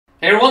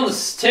Hey everyone,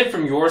 this is Tim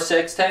from Your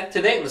Sex Tech.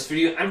 Today in this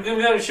video, I'm going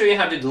to show you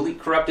how to delete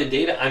corrupted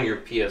data on your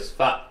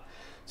PS5.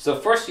 So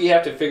first you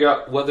have to figure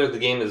out whether the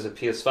game is a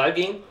PS5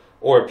 game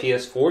or a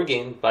PS4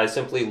 game by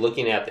simply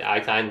looking at the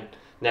icon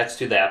next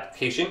to the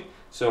application.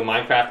 So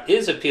Minecraft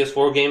is a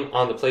PS4 game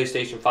on the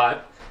PlayStation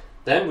 5.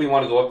 Then we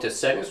want to go up to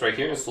settings right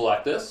here and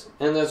select this,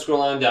 and then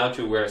scroll on down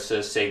to where it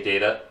says save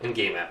data and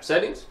game app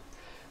settings.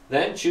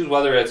 Then choose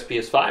whether it's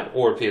PS5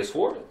 or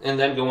PS4, and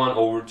then go on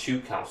over to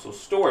console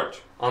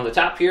storage. On the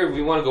top here,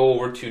 we want to go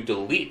over to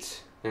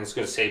delete, and it's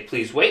going to say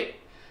please wait.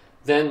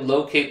 Then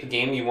locate the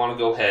game you want to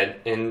go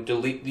ahead and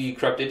delete the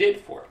corrupted data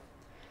for.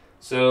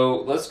 So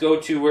let's go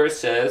to where it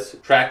says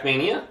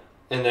Trackmania,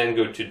 and then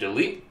go to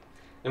delete.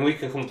 And we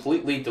can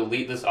completely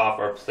delete this off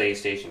our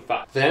PlayStation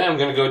 5. Then I'm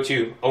going to go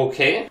to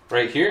OK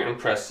right here and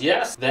press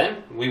yes.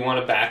 Then we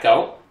want to back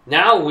out.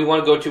 Now we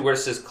want to go to where it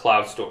says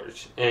cloud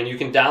storage, and you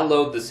can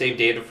download the saved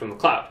data from the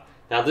cloud.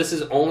 Now this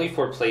is only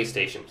for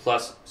PlayStation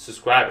Plus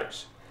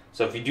subscribers.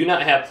 So if you do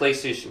not have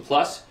PlayStation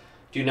Plus,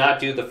 do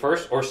not do the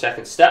first or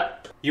second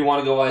step. You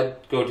want to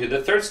go to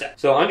the third step.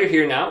 So under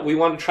here now, we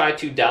want to try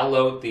to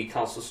download the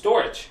console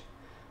storage.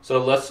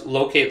 So let's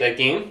locate that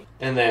game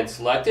and then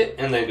select it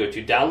and then go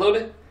to download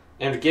it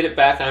and get it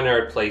back on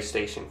our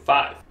PlayStation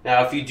 5.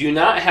 Now if you do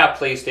not have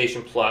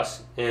PlayStation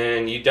Plus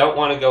and you don't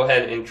want to go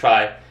ahead and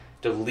try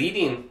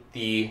deleting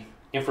the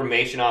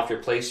information off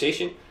your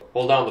PlayStation,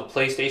 hold down the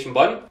PlayStation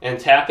button and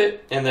tap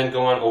it, and then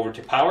go on over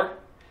to power,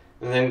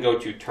 and then go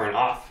to turn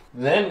off.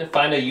 Then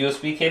find a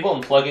USB cable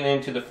and plug it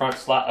into the front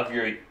slot of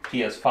your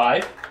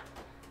PS5,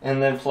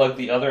 and then plug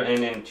the other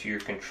end into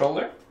your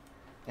controller,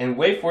 and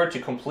wait for it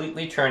to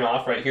completely turn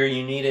off. Right here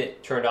you need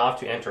it turned off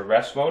to enter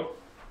rest mode.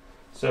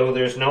 So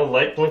there's no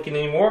light blinking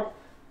anymore.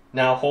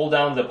 Now hold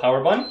down the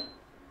power button.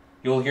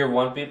 You'll hear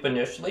one beep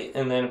initially,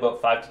 and then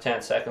about 5 to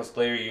 10 seconds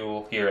later you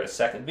will hear a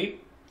second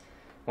beep.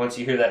 Once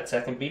you hear that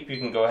second beep, you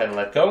can go ahead and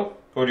let go.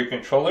 Go to your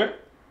controller,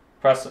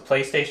 press the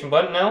PlayStation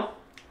button now,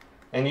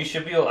 and you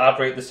should be able to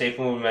operate the safe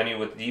move menu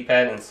with the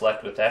D-pad and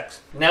select with X.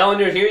 Now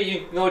under here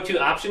you can go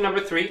to option number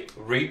 3,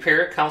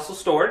 repair console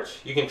storage.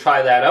 You can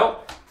try that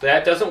out. If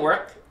that doesn't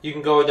work, you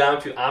can go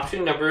down to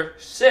option number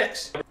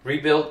 6,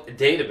 rebuild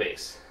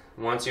database.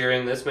 Once you're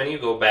in this menu,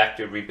 go back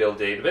to rebuild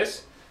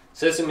database. It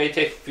says it may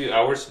take a few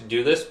hours to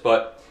do this,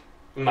 but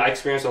in my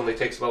experience, it only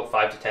takes about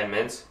 5 to 10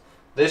 minutes.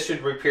 This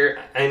should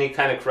repair any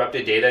kind of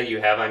corrupted data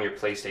you have on your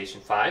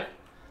PlayStation 5.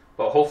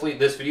 But hopefully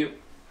this video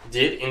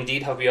did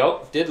indeed help you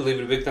out. If it did, leave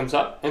it a big thumbs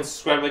up and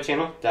subscribe to my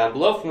channel down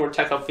below for more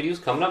tech help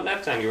videos coming up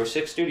next on Your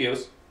Six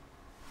Studios.